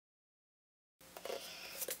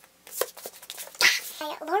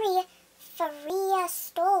Lori Faria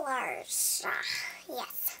Stolars.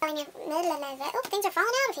 Yes. Oh, things are falling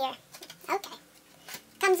out of here. Okay.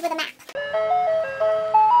 Comes with a map.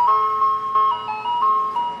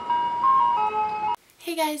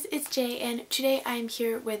 Hey guys, it's Jay, and today I'm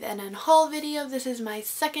here with an unhaul video. This is my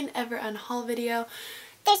second ever unhaul video.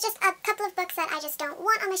 There's just a couple of books that I just don't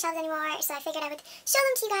want on my shelves anymore, so I figured I would show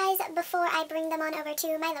them to you guys before I bring them on over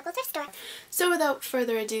to my local thrift store. So without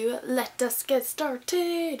further ado, let us get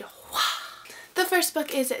started. The first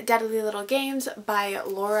book is Deadly Little Games by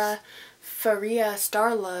Laura Faria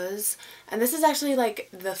Starlas, and this is actually like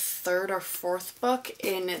the third or fourth book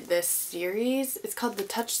in this series. It's called the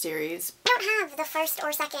Touch series. I don't have the first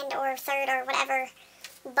or second or third or whatever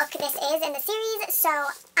book this is in the series, so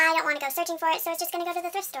I don't want to go searching for it, so it's just going to go to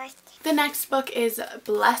the thrift store. The next book is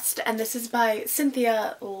Blessed, and this is by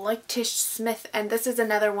Cynthia Lightish Smith, and this is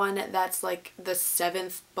another one that's like the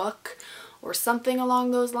 7th book or something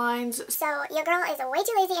along those lines. So your girl is way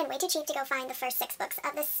too lazy and way too cheap to go find the first 6 books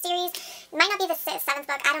of this series. It might not be the 7th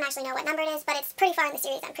book, I don't actually know what number it is, but it's pretty far in the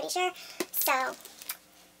series, I'm pretty sure. So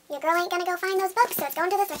your girl ain't gonna go find those books, so it's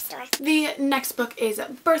going to the thrift store. The next book is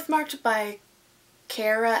Birthmarked by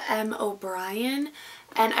Cara M. O'Brien,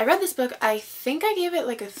 and I read this book. I think I gave it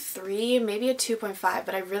like a 3, maybe a 2.5,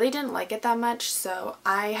 but I really didn't like it that much, so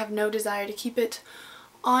I have no desire to keep it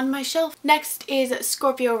on my shelf. Next is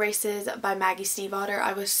Scorpio Races by Maggie Stiefvater.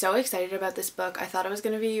 I was so excited about this book. I thought it was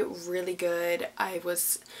going to be really good. I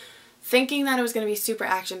was thinking that it was going to be super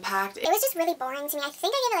action-packed. It was just really boring to me. I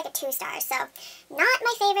think I gave it like a 2 stars, so not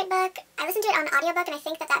my favorite book. I listened to it on audiobook, and I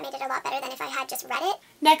think that that made it a lot better than if I had just read it.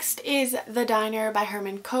 Next is The Diner by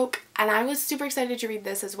Herman Koch, and I was super excited to read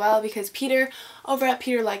this as well because Peter over at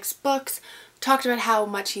Peter Likes Books talked about how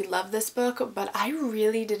much he loved this book, but I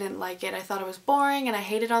really didn't like it. I thought it was boring and I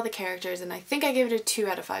hated all the characters, and I think I gave it a 2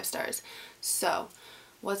 out of 5 stars. So,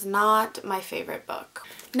 was not my favorite book.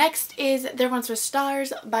 Next is There Once Were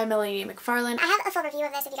Stars by Melanie McFarlane. I have a full review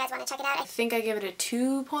of this if you guys want to check it out. I think I gave it a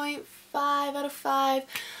 2.5 out of 5.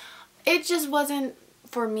 It just wasn't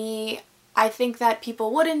for me. I think that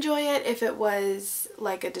people would enjoy it if it was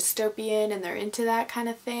like a dystopian and they're into that kind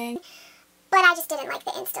of thing. But I just didn't like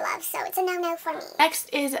the insta-love, so it's a no-no for me.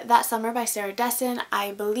 Next is That Summer by Sarah Dessen.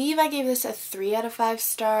 I believe I gave this a 3 out of 5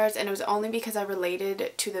 stars, and it was only because I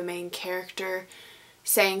related to the main character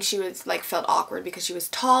saying she was like felt awkward because she was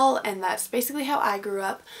tall, and that's basically how I grew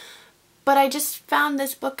up. But I just found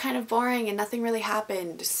this book kind of boring and nothing really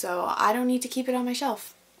happened, so I don't need to keep it on my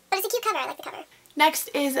shelf. But it's a cute cover, I like the cover. Next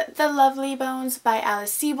is The Lovely Bones by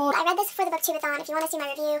Alice Sebold. I read this for the Booktubeathon. If you want to see my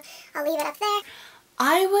review, I'll leave it up there.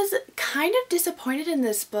 I was kind of disappointed in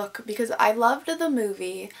this book because I loved the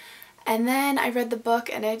movie, and then I read the book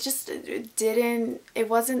and it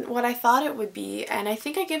wasn't what I thought it would be, and I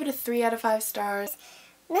think I gave it a 3 out of 5 stars.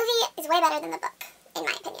 Movie is way better than the book, in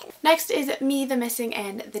my opinion. Next is Me, the Missing,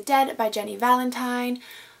 and the Dead by Jenny Valentine.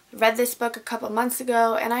 Read this book a couple months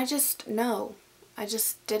ago, and I just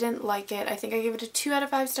didn't like it. I think I gave it a 2 out of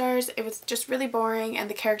 5 stars. It was just really boring, and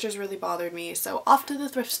the characters really bothered me, so off to the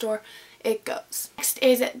thrift store it goes. Next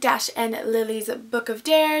is Dash and Lily's Book of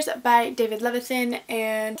Dares by David Levithan,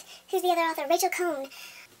 and who's the other author? Rachel Cohn.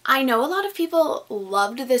 I know a lot of people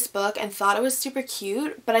loved this book and thought it was super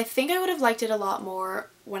cute, but I think I would have liked it a lot more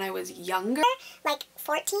when I was younger. Like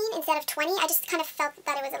 14 instead of 20. I just kind of felt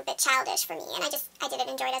that it was a bit childish for me, and I didn't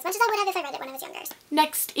enjoy it as much as I would have if I read it when I was younger.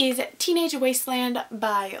 Next is Teenage Wasteland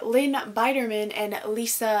by Lynn Biderman and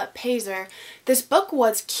Lisa Pazer. This book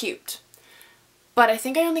was cute, but I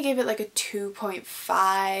think I only gave it like a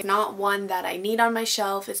 2.5. Not one that I need on my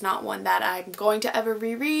shelf. It's not one that I'm going to ever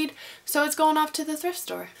reread, so it's going off to the thrift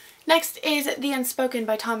store. Next is The Unspoken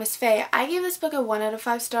by Thomas Fay. I gave this book a 1 out of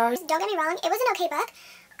 5 stars. Don't get me wrong, it was an okay book.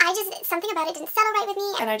 Something about it didn't settle right with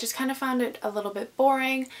me. And I just kind of found it a little bit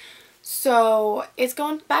boring. So it's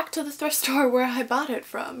going back to the thrift store where I bought it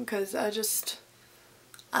from, because I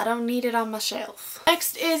don't need it on my shelf.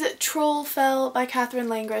 Next is Troll Fell by Catherine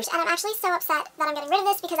Langrish. And I'm actually so upset that I'm getting rid of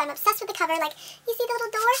this because I'm obsessed with the cover. Like, you see the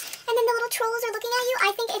little door and then the little trolls are looking at you?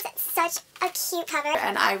 I think it's such a cute cover.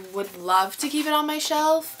 And I would love to keep it on my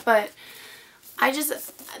shelf, but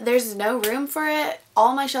there's no room for it.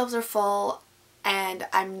 All my shelves are full, and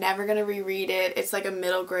I'm never gonna reread it. It's like a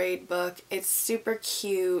middle grade book. It's super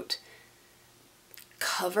cute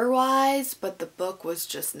cover-wise, but the book was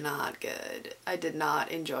just not good. I did not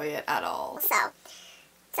enjoy it at all. So,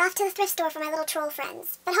 it's off to the thrift store for my little troll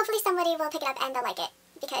friends. But hopefully somebody will pick it up and they'll like it,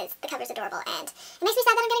 because the cover's adorable, and it makes me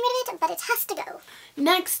sad that I'm getting rid of it, but it has to go.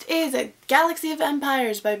 Next is A Galaxy of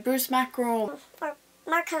Empires by Bruce Macrome. Or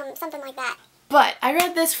Markham, something like that. But I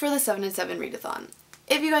read this for the 7 and 7 readathon.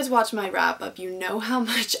 If you guys watch my wrap up, you know how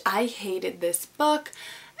much I hated this book,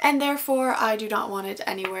 and therefore I do not want it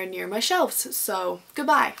anywhere near my shelves, so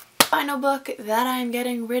goodbye. Final book that I'm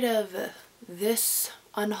getting rid of this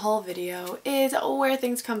unhaul video is Where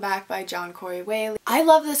Things Come Back by John Corey Whaley. I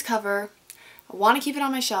love this cover. I want to keep it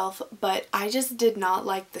on my shelf, but I just did not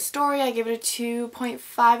like the story. I gave it a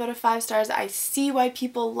 2.5 out of 5 stars. I see why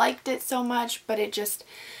people liked it so much, but it just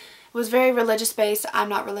was very religious based. I'm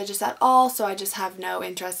not religious at all, so I just have no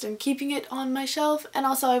interest in keeping it on my shelf. And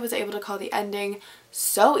also I was able to call the ending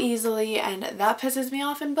so easily, and that pisses me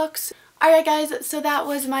off in books. Alright guys, so that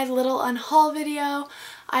was my little unhaul video.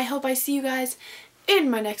 I hope I see you guys in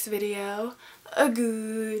my next video.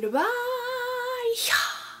 Goodbye!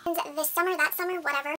 This summer, that summer, whatever.